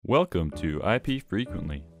Welcome to IP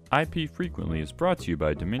Frequently. IP Frequently is brought to you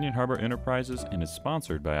by Dominion Harbor Enterprises and is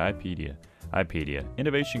sponsored by IPedia. IPedia,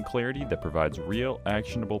 innovation clarity that provides real,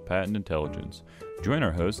 actionable patent intelligence. Join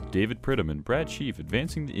our hosts David Pridham and Brad Sheaf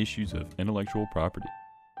advancing the issues of intellectual property.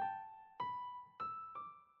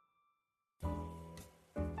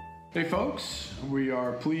 Hey folks, we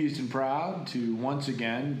are pleased and proud to once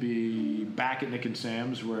again be back at Nick and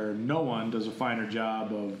Sam's, where no one does a finer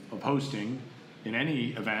job of hosting in any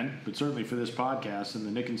event, but certainly for this podcast, than the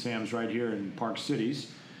Nick and Sam's right here in Park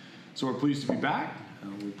Cities. So we're pleased to be back.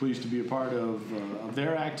 We're pleased to be a part of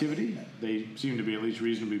their activity. They seem to be at least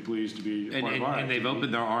reasonably pleased to be a part of our activity. And they've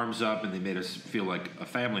opened their arms up and they made us feel like a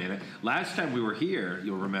family. And last time we were here,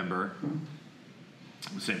 you'll remember,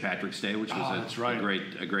 St. Patrick's Day, which was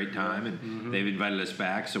a great time, and they've invited us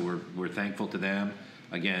back, so we're thankful to them.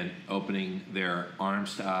 Again, opening their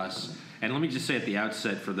arms to us. And let me just say at the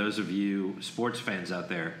outset, for those of you sports fans out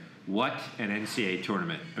there, what an NCAA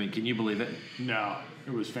tournament. I mean, can you believe it? No,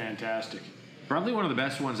 it was fantastic. Probably one of the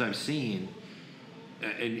best ones I've seen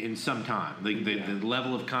in some time. The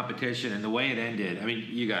level of competition and the way it ended. I mean,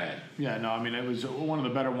 you got it. Yeah, no, I mean, it was one of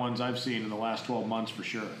the better ones I've seen in the last 12 months for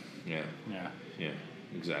sure. Yeah,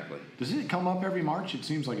 exactly. Does it come up every March? It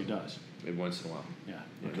seems like it does. Every once in a while. Yeah.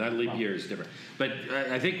 Okay. That leap year is different. But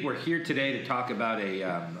I think we're here today to talk about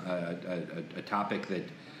a topic that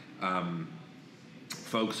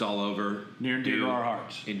folks all over near and dear to our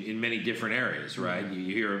hearts in many different areas, right? Mm-hmm.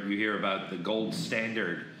 You hear about the gold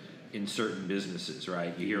standard in certain businesses,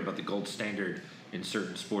 right? You hear about the gold standard in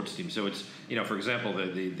certain sports teams. So it's, for example,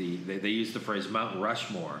 they use the phrase Mount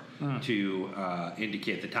Rushmore to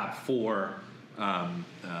indicate the top four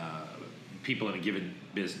people in a given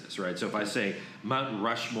business, right? So if I say Mount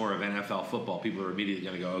Rushmore of NFL football, people are immediately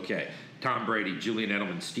going to go, okay, Tom Brady, Julian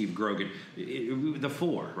Edelman, Steve Grogan, the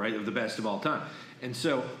four, right, of the best of all time. And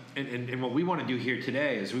so, and what we want to do here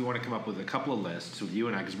today is we want to come up with a couple of lists with you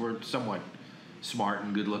and I, because we're somewhat smart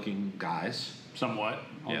and good-looking guys. Somewhat.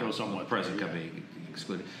 I'll go somewhat. Present company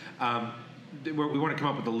excluded. We want to come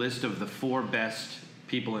up with a list of the four best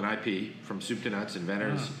people in IP, from soup to nuts,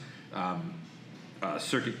 inventors,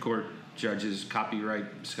 circuit court judges, copyright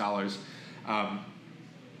scholars, and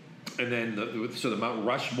then the Mount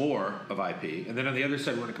Rushmore of IP, and then on the other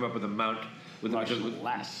side we want to come up with a Mount with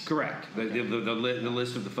less. Correct. Okay. The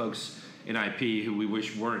list of the folks in IP who we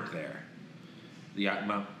wish weren't there. The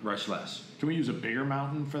Mount Rush less. Can we use a bigger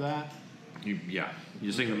mountain for that?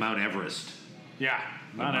 You're saying the Mount Everest. Yeah,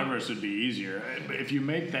 Mount Everest would be easier. But if you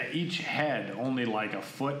make that each head only like a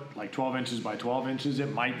foot, like 12 inches by 12 inches,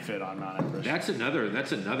 it might fit on Mount Everest. That's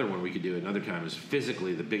another one we could do another time, is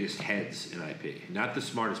physically the biggest heads in IP. Not the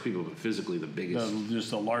smartest people, but physically the biggest. Just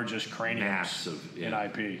the largest craniums mass of in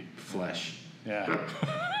IP. Flesh. Yeah.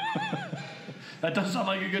 That does sound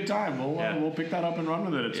like a good time. We'll pick that up and run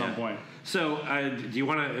with it at some point. So, do you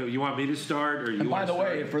want me to start, or you? And by the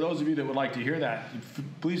way, for those of you that would like to hear that,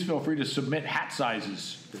 please feel free to submit hat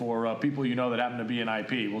sizes for people you know that happen to be in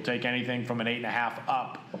IP. We'll take anything from an 8.5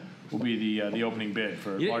 up. Will be the opening bid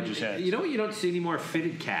for largest heads. You know what? You don't see any more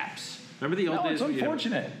fitted caps. Remember the old days? It's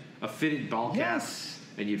unfortunate. A fitted ball cap. Yes.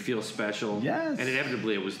 And you'd feel special. Yes. And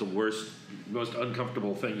inevitably, it was the worst, most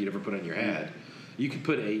uncomfortable thing you'd ever put on your head. You could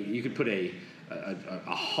put a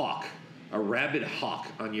hawk, a rabid hawk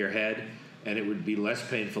on your head, and it would be less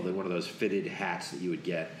painful than one of those fitted hats that you would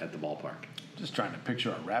get at the ballpark. Just trying to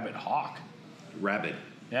picture a rabid hawk. Rabid.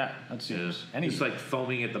 Yeah, that seems. Just like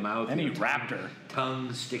foaming at the mouth. Any raptor.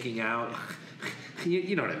 Tongue sticking out.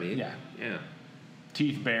 You know what I mean? Yeah. Yeah.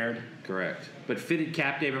 Teeth bared. Correct. But fitted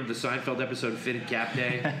cap day, remember the Seinfeld episode, Fitted Cap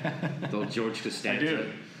Day? The old George Costanza. I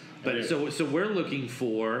do. But so we're looking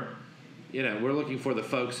for... the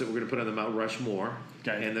folks that we're going to put on the Mount Rushmore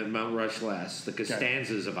and the Mount Rush less, the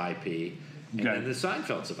Costanzas of IP, and then the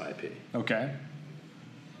Seinfelds of IP. Okay.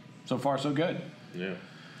 So far, so good. Yeah.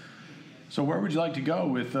 So where would you like to go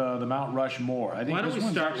with the Mount Rushmore? I think Why don't we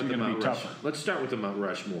start with the Mount Rushmore? Tougher. Let's start with the Mount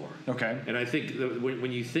Rushmore. Okay. And I think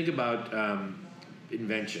when you think about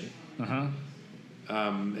invention,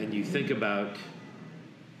 and you think about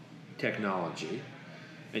technology,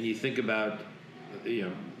 and you think about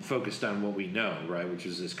focused on what we know, right, which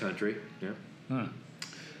is this country. Yeah.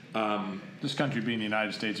 This country being the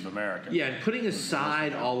United States of America. Yeah, and putting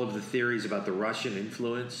aside all of the theories about the Russian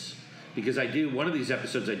influence, because one of these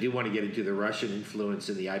episodes I do want to get into the Russian influence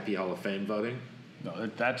in the IP Hall of Fame voting. No,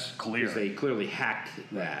 that's clear. Because they clearly hacked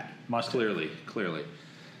that. Clearly.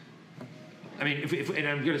 I mean, and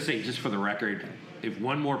I'm going to say, just for the record, if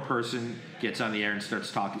one more person gets on the air and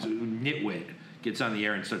starts talking, nitwit gets on the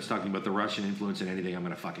air and starts talking about the Russian influence in anything, I'm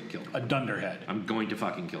going to fucking kill them. A dunderhead. I'm going to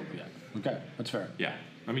fucking kill them. Yeah. Okay, that's fair. Yeah.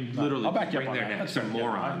 I mean, literally, I'll back you up bring on their that. necks. That's They're fair.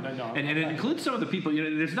 Yeah, moron. I And it includes some of the people.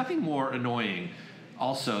 There's nothing more annoying,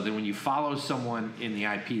 also, than when you follow someone in the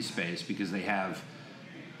IP space because they have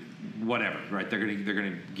whatever, right? They're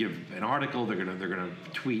gonna give an article. They're gonna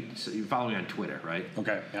tweet. So you follow me on Twitter, right?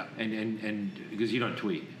 Okay. Yeah. And because you don't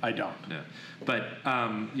tweet. I don't. No. But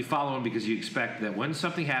you follow them because you expect that when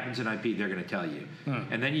something happens in IP, they're going to tell you.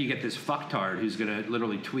 And then you get this fucktard who's going to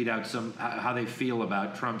literally tweet out how they feel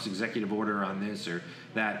about Trump's executive order on this or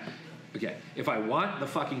that. Okay, if I want the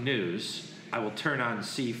fucking news, I will turn on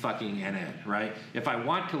CNN, right? If I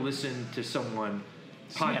want to listen to someone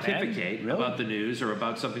pontificate about the news or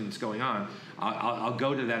about something that's going on, I'll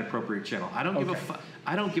go to that appropriate channel. I don't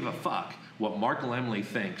give a fuck what Mark Lemley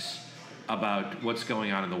thinks about what's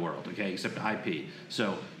going on in the world, okay, except IP.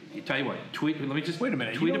 So, tell you what, tweet. Let me just wait a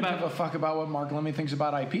minute. Tweet you don't give a fuck about what Mark Lemley thinks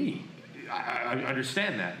about IP. I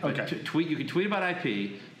understand that. But okay. Tweet. You can tweet about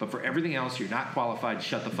IP, but for everything else, you're not qualified.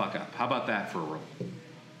 Shut the fuck up. How about that for a rule?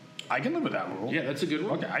 I can live with that rule. Yeah, that's a good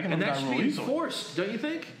rule. Okay, I can live with that rule easily. And that should be enforced, don't you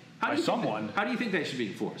think? By someone. How do you think that should be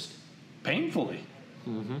enforced? Painfully.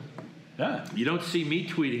 Mm-hmm. Yeah. You don't see me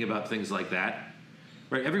tweeting about things like that.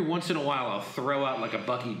 Right, every once in a while I'll throw out like a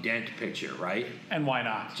Bucky Dent picture, right? And why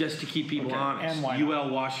not? Just to keep people honest. And why UL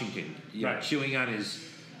Washington, right. know, chewing on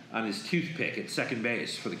his toothpick at second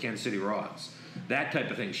base for the Kansas City Royals. That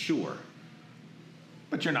type of thing, sure.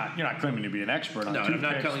 But you're not claiming to be an expert on I'm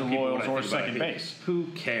not telling people Royals what I or think about second IP. base. Who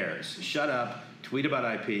cares? Shut up, tweet about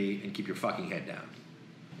IP, and keep your fucking head down.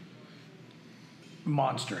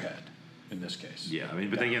 Monsterhead. In this case, yeah, I mean,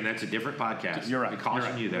 but again, that's a different podcast. You're right. I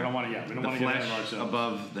caution you there. We don't want to. Yeah, we don't want to get ahead of ourselves.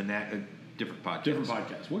 Above the different podcast. Different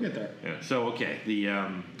podcast. We'll get there. Yeah. So okay,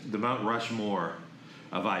 the Mount Rushmore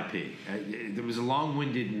of IP. There was a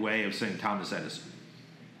long-winded way of saying Thomas Edison.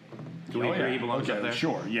 Do we agree he belongs up there?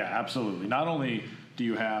 Sure. Yeah, absolutely. Not only do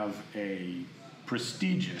you have a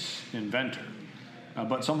prestigious inventor,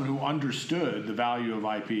 but someone who understood the value of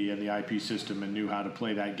IP and the IP system and knew how to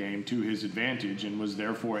play that game to his advantage and was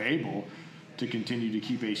therefore able to continue to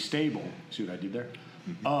keep a stable, see what I did there,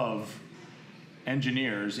 of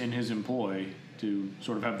engineers in his employ to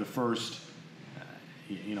sort of have the first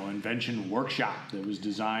invention workshop that was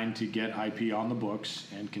designed to get IP on the books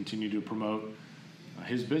and continue to promote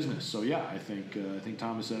his business. So yeah, I think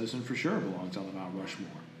Thomas Edison for sure belongs on the Mount Rushmore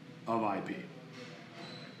of IP.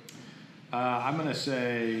 I'm going to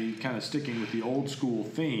say, kind of sticking with the old school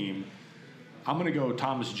theme, I'm going to go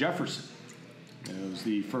Thomas Jefferson. He was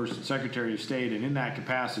the first Secretary of State, and in that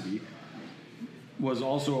capacity was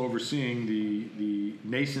also overseeing the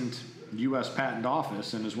nascent U.S. Patent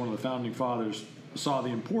Office, and as one of the founding fathers saw the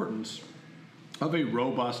importance of a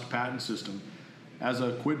robust patent system as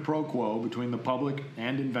a quid pro quo between the public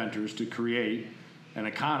and inventors to create an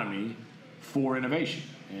economy for innovation.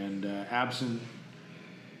 And absent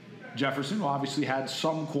Jefferson, who obviously had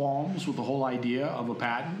some qualms with the whole idea of a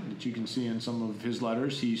patent that you can see in some of his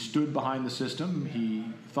letters. He stood behind the system. He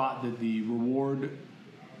thought that the reward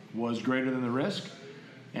was greater than the risk.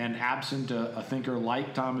 And absent a thinker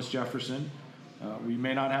like Thomas Jefferson, we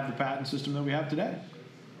may not have the patent system that we have today.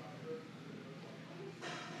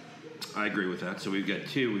 I agree with that. So we've got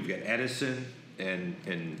two. We've got Edison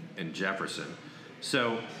and Jefferson.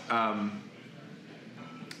 So I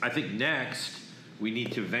think next we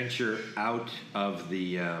need to venture out of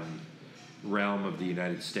the realm of the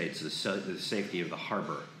United States, the safety of the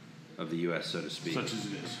harbor of the U.S., so to speak. Such as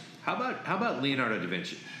it is. How about Leonardo da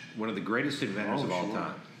Vinci, one of the greatest inventors of all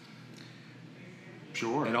time?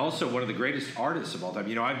 Sure. And also one of the greatest artists of all time.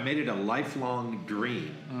 I've made it a lifelong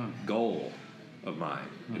dream, goal of mine.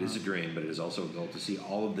 It is a dream, but it is also a goal to see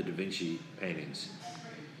all of the Da Vinci paintings.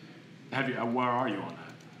 Have you? Where are you on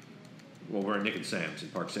that? Well, we're at Nick and Sam's in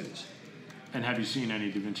Park Cities. And have you seen any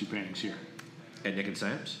Da Vinci paintings here? At Nick and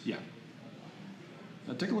Sam's? Yeah.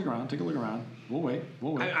 Take a look around. We'll wait.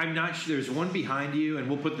 I'm not sure. There's one behind you, and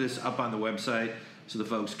we'll put this up on the website so the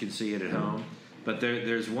folks can see it at home. But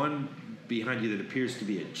there's one behind you that appears to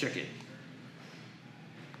be a chicken.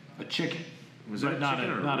 A chicken? Was that not a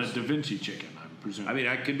Da Vinci chicken, I'm presuming. I mean,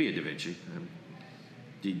 it could be a Da Vinci.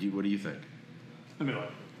 What do you think? Let me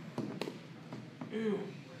look. Ew.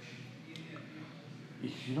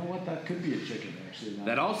 You know what? That could be a chicken, actually.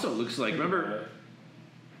 That also looks like, remember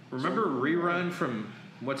Rerun from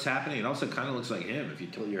What's Happening? It also kind of looks like him if you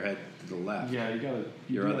tilt your head to the left. Yeah, you have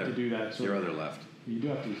to do that. Your other left. You do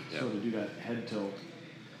have to sort of do that head tilt.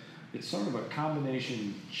 It's sort of a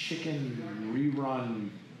combination chicken, Rerun,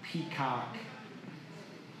 peacock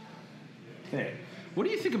thing. What do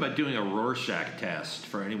you think about doing a Rorschach test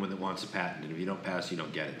for anyone that wants a patent? And if you don't pass, you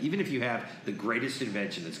don't get it. Even if you have the greatest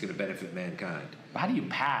invention that's going to benefit mankind. How do you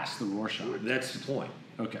pass the Rorschach? That's the point.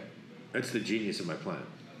 Okay. That's the genius of my plan.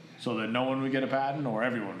 So that no one would get a patent, or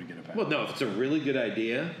everyone would get a patent? Well, no, if it's a really good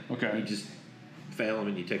idea, okay, you just fail them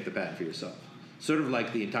and you take the patent for yourself. Sort of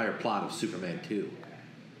like the entire plot of Superman 2.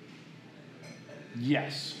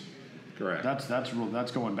 Yes. Correct.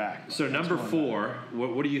 That's going back. So number 4,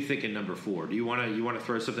 what do you think in number 4? Do you want to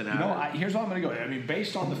throw something out? Here's how I'm going to go. I mean,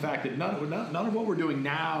 based on the fact that none of what we're doing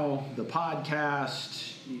now, the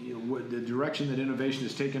podcast, the direction that innovation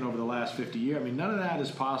has taken over the last 50 years, I mean, none of that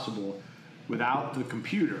is possible without the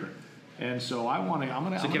computer. And so I'm going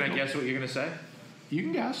to. So can I guess what you're going to say? You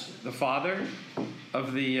can guess. The father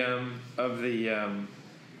of the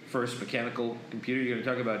first mechanical computer. You're going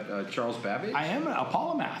to talk about Charles Babbage? I am a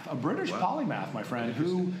polymath, a British polymath, my friend,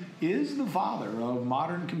 who is the father of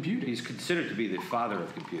modern computing. He's considered to be the father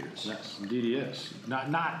of computers. Yes, indeed he is.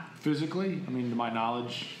 Not physically. I mean, to my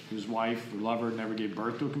knowledge, his wife or lover never gave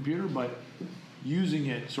birth to a computer, but using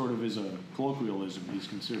it sort of as a colloquialism, he's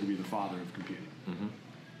considered to be the father of computing. Mm-hmm.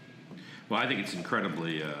 Well, I think it's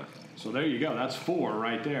incredibly... So there you go. That's 4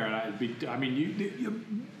 right there. And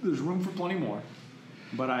there's room for plenty more.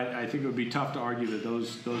 But I think it would be tough to argue that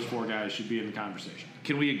those 4 guys should be in the conversation.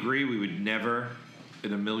 Can we agree we would never,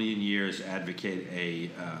 in a million years, advocate a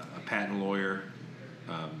patent lawyer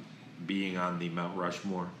being on the Mount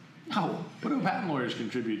Rushmore? No. What do patent lawyers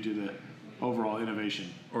contribute to the overall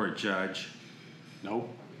innovation? Or a judge? Nope.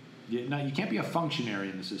 You can't be a functionary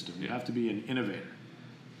in the system. You have to be an innovator.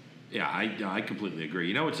 Yeah, I completely agree.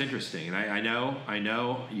 You know what's interesting, and I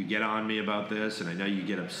know you get on me about this, and I know you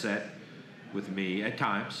get upset with me at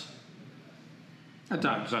times. At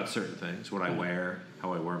times, about certain things, what I wear,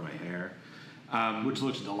 how I wear my hair, which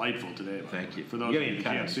looks delightful today. Thank you. For those of you who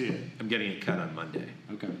can't see it, I'm getting it cut on Monday.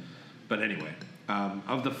 Okay. But anyway,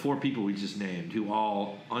 of the 4 people we just named, who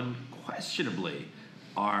all unquestionably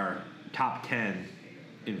are top 10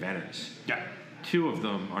 inventors, 2 of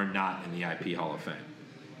them are not in the IP Hall of Fame.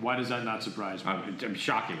 Why does that not surprise me? I'm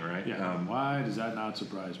shocking, right? Yeah. Why does that not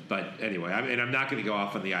surprise me? But anyway, I'm not going to go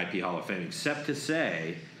off on the IP Hall of Fame, except to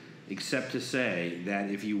say that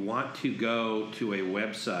if you want to go to a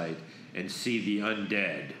website and see the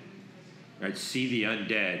undead, right? See the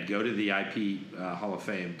undead. Go to the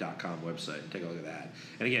IPHallOfFame.com website and take a look at that.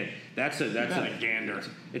 And again, that's a gander.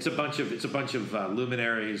 It's a bunch of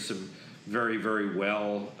luminaries, some very very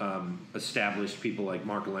well established people like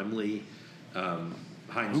Mark Lemley.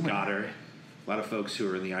 Heinz Goddard, a lot of folks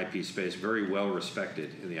who are in the IP space, very well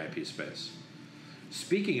respected in the IP space.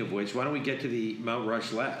 Speaking of which, why don't we get to the Mount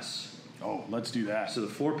Rushmore? Oh, let's do that. So the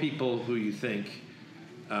 4 people who you think,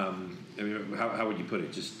 how would you put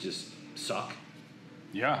it? Just suck?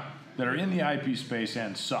 Yeah, that are in the IP space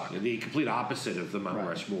and suck. The complete opposite of the Mount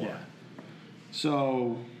Rushmore. Yeah.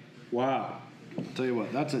 So, wow. I'll tell you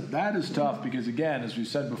what, that is tough because, again, as we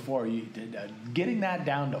said before, getting that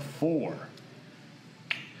down to 4.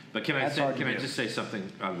 But can I just say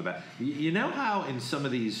something on the back? You know how in some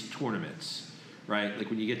of these tournaments, right, like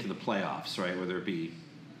when you get to the playoffs, right, whether it be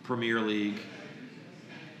Premier League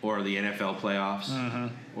or the NFL playoffs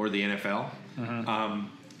or the NFL,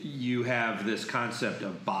 you have this concept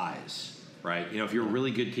of buys, right? You know, if you're a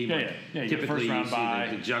really good team, typically you see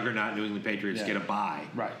the juggernaut New England Patriots get a bye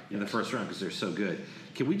in the first round because they're so good.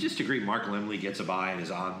 Can we just agree Mark Lemley gets a bye and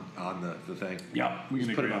is on the thing? Yeah, we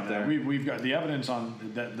can put it up there. We've got the evidence on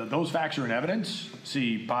those facts are in evidence.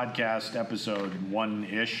 See podcast episode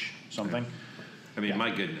 1-ish something. I mean,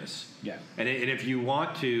 my goodness. Yeah. And if you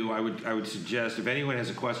want to, I would suggest if anyone has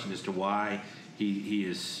a question as to why he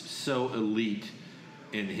is so elite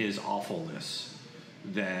in his awfulness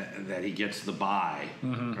that he gets the bye,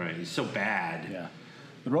 right? He's so bad. Yeah.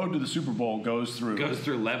 The road to the Super Bowl goes through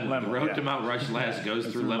Lemley. The road to Mount Rushmore goes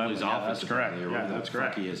through Lemley's office. That's correct. Or yeah, that's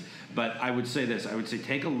correct. He is. But I would say this. I would say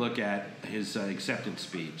take a look at his acceptance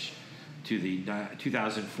speech to the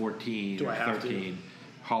 2014 or 13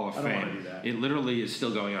 Hall of Fame. It literally is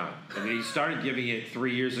still going on. I mean, he started giving it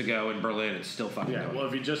 3 years ago in Berlin. It's still fucking going. Well,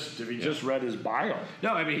 if he just read his bio.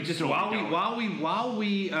 No, I mean, he just while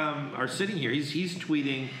we are sitting here, he's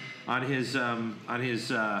tweeting on his Twitter?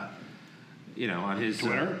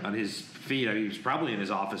 On his feed. I mean, he's probably in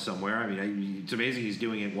his office somewhere. I mean, it's amazing he's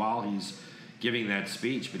doing it while he's giving that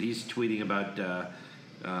speech. But he's tweeting about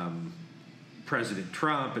President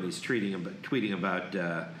Trump, and he's tweeting about.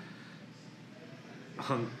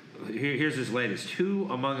 Here's his latest.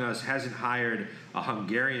 Who among us hasn't hired a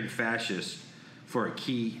Hungarian fascist for a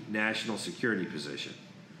key national security position?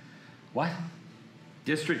 What?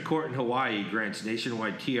 District Court in Hawaii grants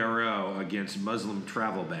nationwide TRO against Muslim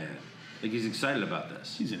travel ban. Like, he's excited about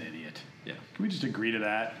this. He's an idiot. Yeah. Can we just agree to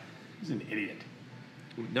that? He's an idiot.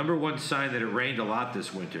 Number one sign that it rained a lot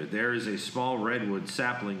this winter. There is a small redwood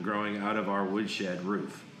sapling growing out of our woodshed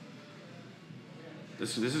roof.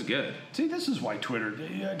 This is good. See, this is why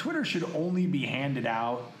Twitter should only be handed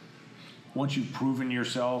out once you've proven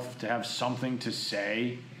yourself to have something to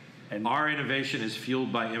say. And our innovation is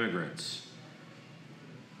fueled by immigrants.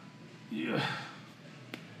 Yeah.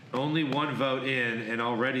 Only one vote in, and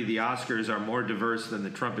already the Oscars are more diverse than the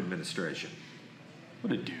Trump administration.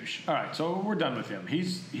 What a douche. All right, so we're done with him.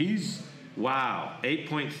 He's wow,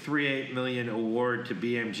 $8.38 million award to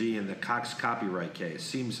BMG in the Cox copyright case.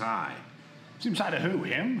 Seems high. Seems high to who?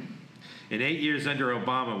 Him? In 8 years under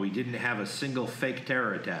Obama, we didn't have a single fake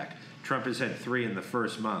terror attack. Trump has had 3 in the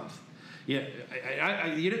first month. Yeah,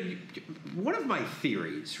 one of my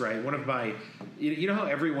theories, right? One of my, you know how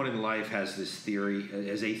everyone in life has this theory,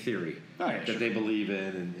 as a theory that they believe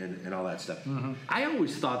in and all that stuff. Mm-hmm. I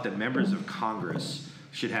always thought that members of Congress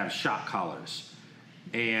should have shock collars,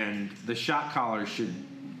 and the shock collar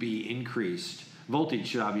should be increased. Voltage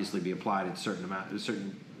should obviously be applied at a certain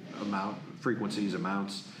amount, frequencies,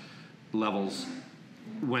 amounts, levels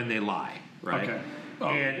when they lie, right? Okay.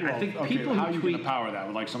 And I think people how who are you tweet going to power that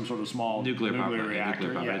with like some sort of small nuclear power reactor?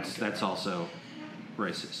 Nuclear power. Yeah, That's also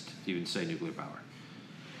racist to even say nuclear power.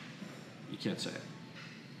 You can't say it.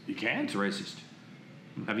 You can't? It's racist.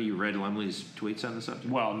 Have you read Lemley's tweets on the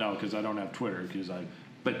subject? Well, no, because I don't have Twitter.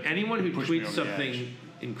 But anyone who tweets something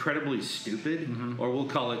incredibly stupid, mm-hmm. or we'll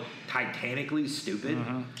call it titanically stupid,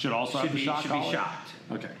 mm-hmm. should be shocked.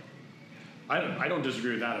 Okay. I don't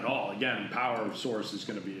disagree with that at all. Again, power source is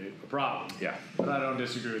going to be a problem. Yeah. But I don't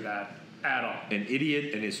disagree with that at all. An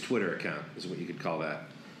idiot and his Twitter account is what you could call that.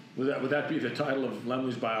 Would that be the title of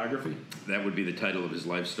Lemley's biography? That would be the title of his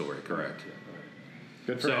life story, correct. Yeah, all right.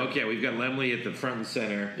 Good for him. Okay, we've got Lemley at the front and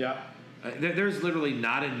center. Yeah. There's literally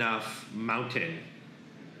not enough mountain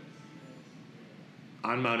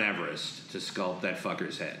on Mount Everest to sculpt that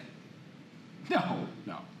fucker's head. No.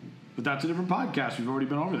 But that's a different podcast. We've already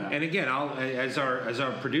been over that. And again, as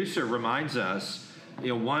our producer reminds us,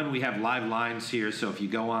 one, we have live lines here, so if you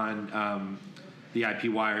go on the IP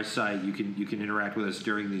Wire site, you can interact with us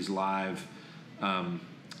during these live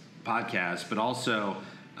podcasts. But also,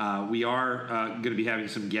 we are going to be having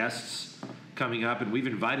some guests coming up, and we've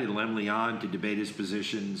invited Lemley on to debate his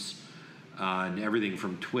positions on everything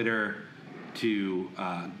from Twitter to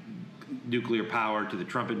nuclear power to the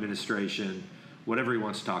Trump administration. Whatever he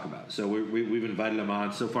wants to talk about. So we've invited him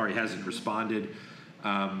on. So far, he hasn't responded,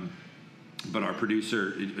 but our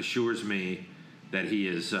producer assures me that he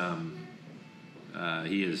is on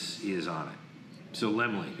it. So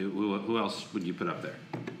Lemley, who else would you put up there?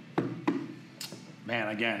 Man,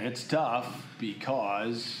 again, it's tough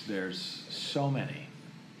because there's so many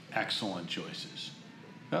excellent choices.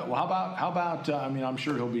 Well, how about? I mean, I'm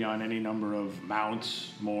sure he'll be on any number of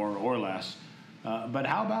mounts, more or less. But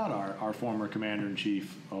how about our former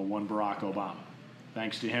commander-in-chief, one Barack Obama?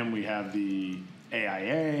 Thanks to him, we have the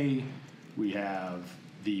AIA, we have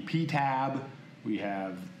the PTAB, we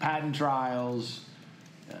have patent trials,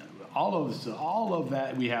 all of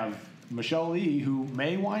that. We have Michelle Lee, who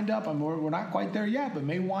may wind up, we're not quite there yet, but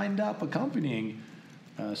may wind up accompanying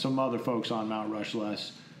some other folks on Mount Rushmore.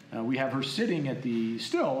 We have her sitting at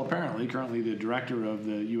currently the director of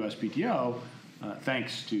the USPTO,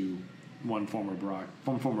 thanks to former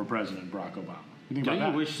President Barack Obama.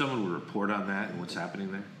 Don't you wish someone would report on that and what's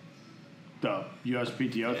happening there? The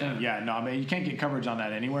USPTO thing? Yeah, no, you can't get coverage on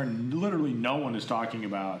that anywhere. Literally no one is talking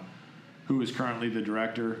about who is currently the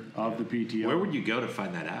director of the PTO. Where would you go to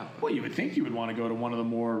find that out? Well, you would think you would want to go to one of the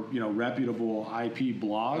more reputable IP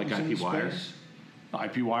blogs. Like IP Wire?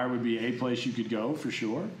 IP Wire would be a place you could go for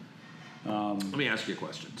sure. Let me ask you a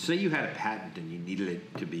question. Say you had a patent and you needed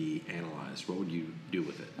it to be analyzed. What would you do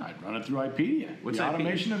with it? I'd run it through IPedia. What's the IPedia?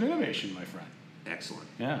 Automation of innovation, my friend. Excellent.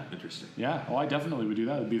 Yeah. Interesting. Yeah. Oh, I definitely would do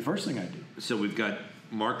that. It'd be the first thing I'd do. So we've got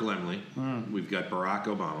Mark Lemley. We've got Barack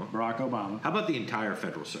Obama. How about the entire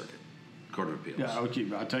federal circuit? Court of Appeals. Yeah, okay.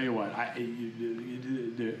 I'll tell you what.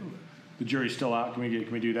 The jury's still out. Can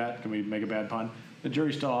we do that? Can we make a bad pun? The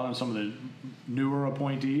jury's still out on some of the newer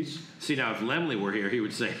appointees. See, now, if Lemley were here, he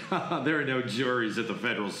would say, there are no juries at the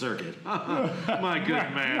federal circuit. My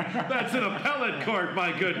good man. That's an appellate court,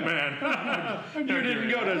 my good man. You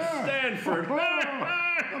didn't go to Stanford.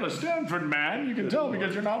 Well, a Stanford man, you can tell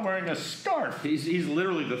because you're not wearing a scarf. He's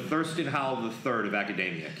literally the Thurston Howell III of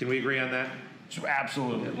academia. Can we agree on that?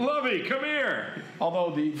 Absolutely. Lovey, come here.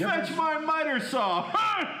 Although fetch my miter saw.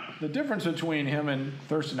 The difference between him and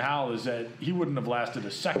Thurston Howell is that he wouldn't have lasted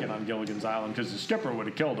a second on Gilligan's Island because the skipper would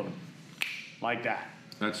have killed him like that.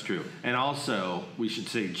 That's true. And also, we should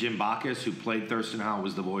say Jim Backus, who played Thurston Howell,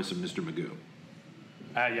 was the voice of Mr. Magoo.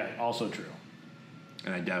 Yeah, also true.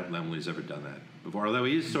 And I doubt Lemley's ever done that before, although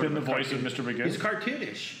he is sort Been of the voice of Mr. Magoo. He's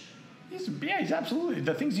cartoonish. He's absolutely.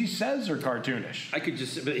 The things he says are cartoonish.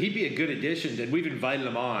 But he'd be a good addition, and we've invited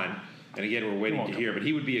him on. And again, we're waiting to hear, but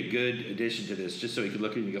he would be a good addition to this, just so he could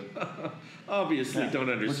look at you and go, obviously don't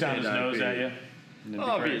understand. Look down his nose at you.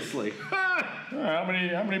 Obviously. How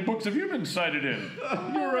many books have you been cited in?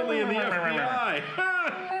 You're only in the FBI.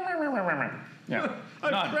 Yeah.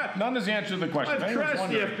 None is the answer to the question. I've trashed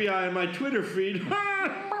the FBI on my Twitter feed.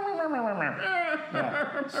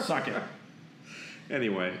 Yeah. Suck it.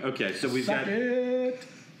 Anyway, okay, so we've Suck got... it.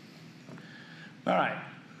 All right.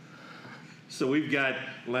 So we've got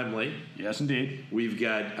Lemley. Yes, indeed. We've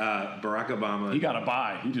got Barack Obama. He got a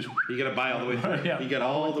buy. He got a buy all the way through. Yeah, he got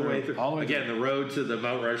all the way through. Again, the road to the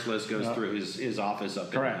Mount Rushmore goes through his office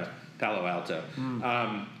up in Palo Alto.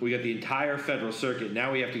 We got the entire federal circuit.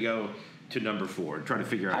 Now we have to go to number 4 and try to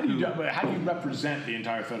figure out how do you represent the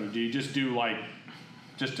entire federal? Do you just do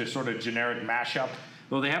just a sort of generic mashup?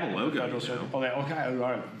 Well, they have a logo. Okay, all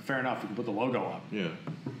right, fair enough. You can put the logo up. Yeah.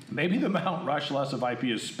 Maybe the Mount Rushmore of IP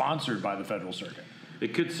is sponsored by the federal circuit.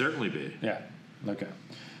 It could certainly be. Yeah. Okay.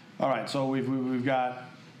 All right. So we've got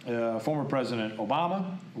former President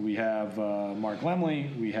Obama. We have Mark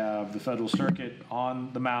Lemley. We have the federal circuit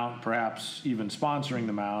on the Mount, perhaps even sponsoring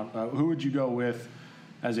the Mount. Who would you go with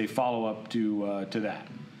as a follow-up to that?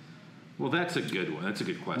 Well, that's a good one. That's a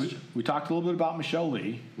good question. We talked a little bit about Michelle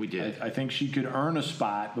Lee. We did. I think she could earn a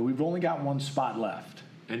spot, but we've only got one spot left.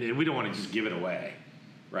 And we don't want to just give it away,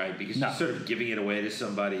 right? Because just sort of giving it away to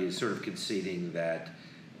somebody is sort of conceding that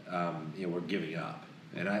we're giving up.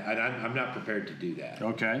 And I'm not prepared to do that.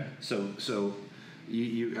 Okay. So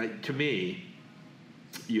to me,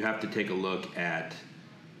 you have to take a look at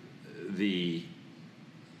the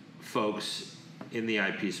folks in the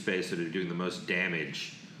IP space that are doing the most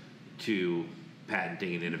damage to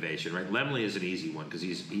patenting and innovation, right? Lemley is an easy one because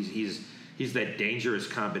he's that dangerous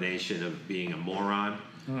combination of being a moron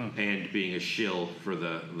and being a shill for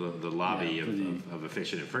the lobby of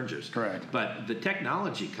efficient infringers. Correct. But the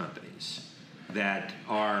technology companies that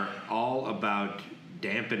are all about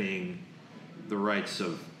dampening the rights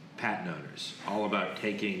of patent owners, all about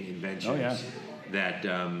taking inventions that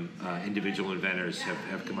individual inventors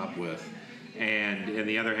have come up with, and on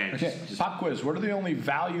the other hand, just pop quiz. What are the only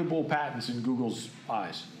valuable patents in Google's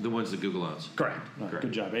eyes? The ones that Google owns. Correct.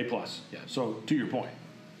 Good job. A+. Yeah. So to your point.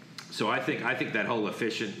 So I think that whole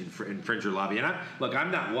efficient infringer lobby, and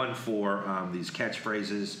I'm not one for these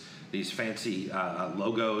catchphrases, these fancy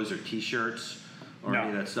logos or T-shirts or any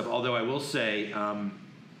of that stuff. Although I will say,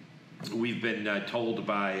 we've been told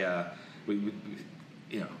by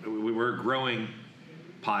we're a growing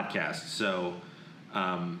podcast, so.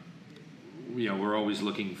 We're always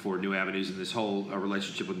looking for new avenues in this whole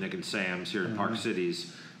relationship with Nick and Sam's here in Park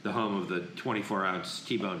Cities, the home of the 24-ounce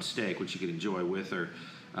T-bone steak, which you can enjoy with or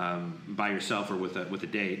by yourself or with a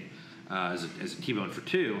date as a T-bone for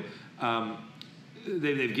 2.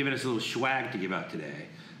 They've given us a little swag to give out today.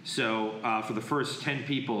 So for the first 10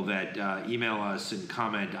 people that email us and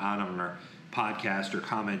comment on our podcast or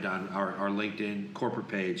comment on our LinkedIn corporate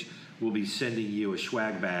page, we'll be sending you a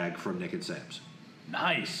swag bag from Nick and Sam's.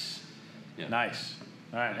 Nice. Yeah. Nice.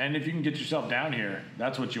 All right. And if you can get yourself down here,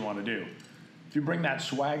 that's what you want to do. If you bring that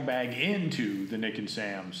swag bag into the Nick and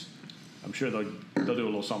Sam's, I'm sure they'll do a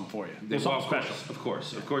little something for you. Something special. Of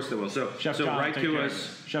course they will. So Chef John, write to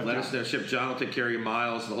us. Let us know. Chef John will take care of you.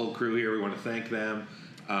 Miles, the whole crew here, we want to thank them.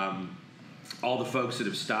 All the folks that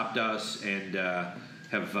have stopped us and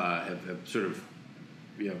have sort of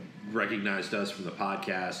recognized us from the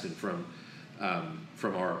podcast and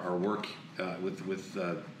from our work with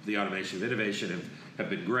the automation of innovation have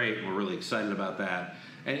been great. We're really excited about that.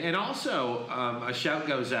 And also a shout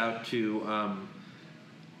goes out to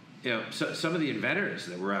some of the inventors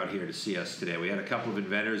that were out here to see us today. We had a couple of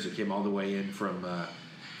inventors that came all the way in from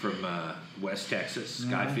West Texas.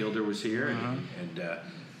 Guy Fielder was here,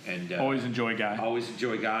 and always enjoy Guy. Always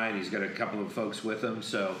enjoy Guy, and he's got a couple of folks with him.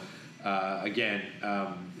 So again,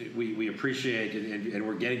 we appreciate it, and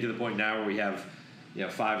we're getting to the point now where we have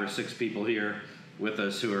 5 or 6 people here with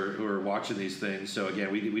us who are watching these things. So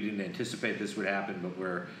again, we didn't anticipate this would happen, but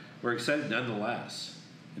we're excited nonetheless.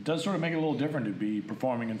 It does sort of make it a little different to be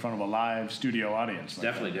performing in front of a live studio audience. It's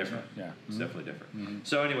definitely different. Yeah, it's definitely different.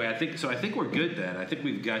 So anyway, I think we're good then. I think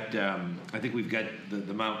we've got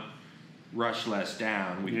the Mount Rushmore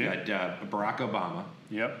down. We've got Barack Obama.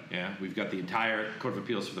 Yep. Yeah. We've got the entire Court of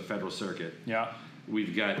Appeals for the Federal Circuit. Yeah.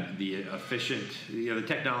 We've got the efficient, the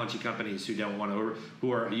technology companies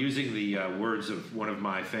who are using the words of one of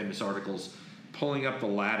my famous articles, pulling up the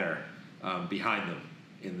ladder behind them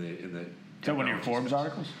in that one of your Forbes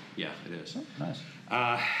articles? Yeah, it is. Oh, nice.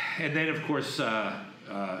 And then, of course,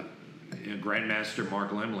 Grandmaster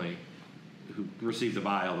Mark Lemley, who received the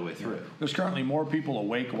bye all the way through. There's currently more people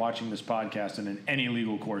awake watching this podcast than in any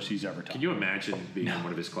legal course he's ever taught. Can you imagine being in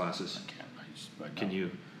one of his classes? I can't. Can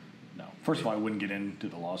you? No. First of all, I wouldn't get into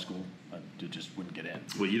the law school. I just wouldn't get in.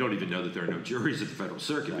 Well, you don't even know that there are no juries at the federal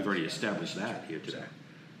circuit. We've already established that here today.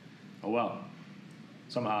 Oh, well.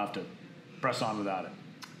 Somehow I have to press on without it.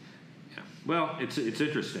 Yeah. Well, it's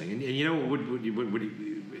interesting. And you know,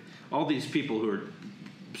 all these people who are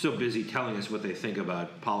so busy telling us what they think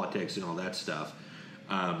about politics and all that stuff,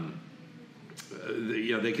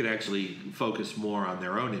 they could actually focus more on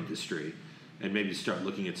their own industry and maybe start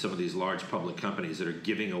looking at some of these large public companies that are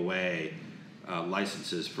giving away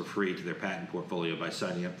licenses for free to their patent portfolio by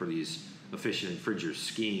signing up for these efficient infringer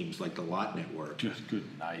schemes like the Lot Network. Just good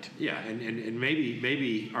night. Yeah, and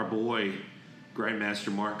maybe our boy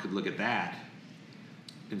Grandmaster Mark could look at that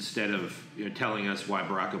instead of telling us why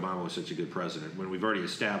Barack Obama was such a good president, when we've already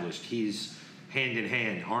established he's hand in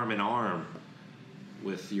hand, arm in arm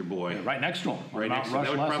with your boy. Yeah, right next to him. Right next to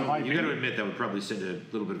him. You got to admit that would probably send a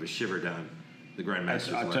little bit of a shiver down the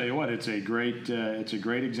Grandmaster's I'll tell you what, it's a great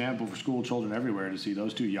example for school children everywhere to see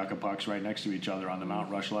those two yucca pucks right next to each other on the Mount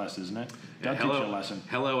Rushmore, isn't it? That'll teach you a lesson.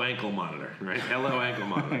 Hello ankle monitor, right? Hello ankle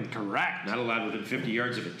monitor. Correct. Not allowed within 50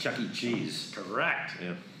 yards of a Chuck E. Cheese. Correct.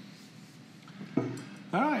 Yeah.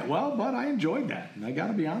 All right. Well, but I enjoyed that, and I got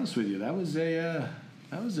to be honest with you, that was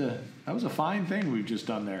a fine thing we've just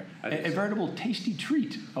done there. A veritable tasty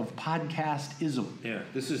treat of podcast-ism. Yeah.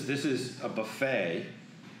 This is a buffet.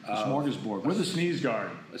 A smorgasbord with a sneeze guard.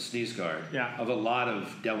 A sneeze guard. Yeah. Of a lot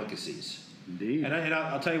of delicacies. Indeed. And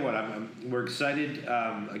I'll tell you what, we're excited,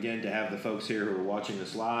 again, to have the folks here who are watching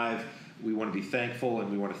this live. We want to be thankful, and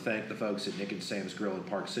we want to thank the folks at Nick and Sam's Grill in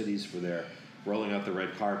Park Cities for their rolling out the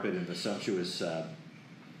red carpet and the sumptuous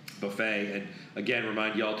buffet. And, again,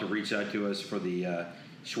 remind y'all to reach out to us for the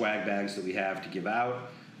swag bags that we have to give out.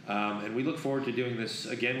 And we look forward to doing this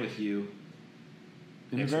again with you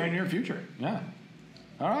in the very near future. Yeah.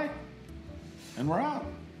 All right. And we're out.